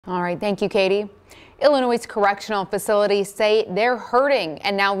All right, thank you, Katie. Illinois' correctional facilities say they're hurting,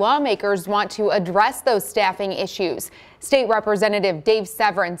 and now lawmakers want to address those staffing issues. State Representative Dave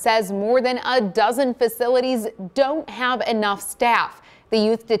Severin says more than a dozen facilities don't have enough staff. The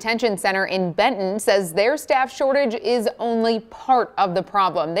Youth Detention Center in Benton says their staff shortage is only part of the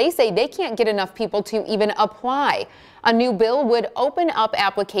problem. They say they can't get enough people to even apply. A new bill would open up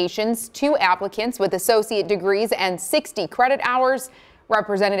applications to applicants with associate degrees and 60 credit hours.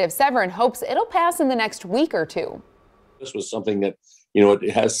 Representative Severin hopes it'll pass in the next week or two. This was something that,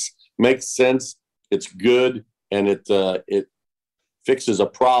 it makes sense. It's good, and it fixes a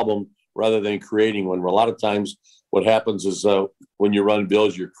problem rather than creating one. A lot of times what happens is when you run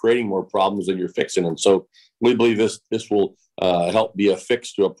bills, you're creating more problems than you're fixing them. So we believe this will help be a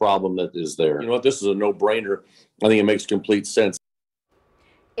fix to a problem that is there. This is a no-brainer. I think it makes complete sense.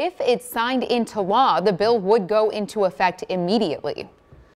 If it's signed into law, the bill would go into effect immediately.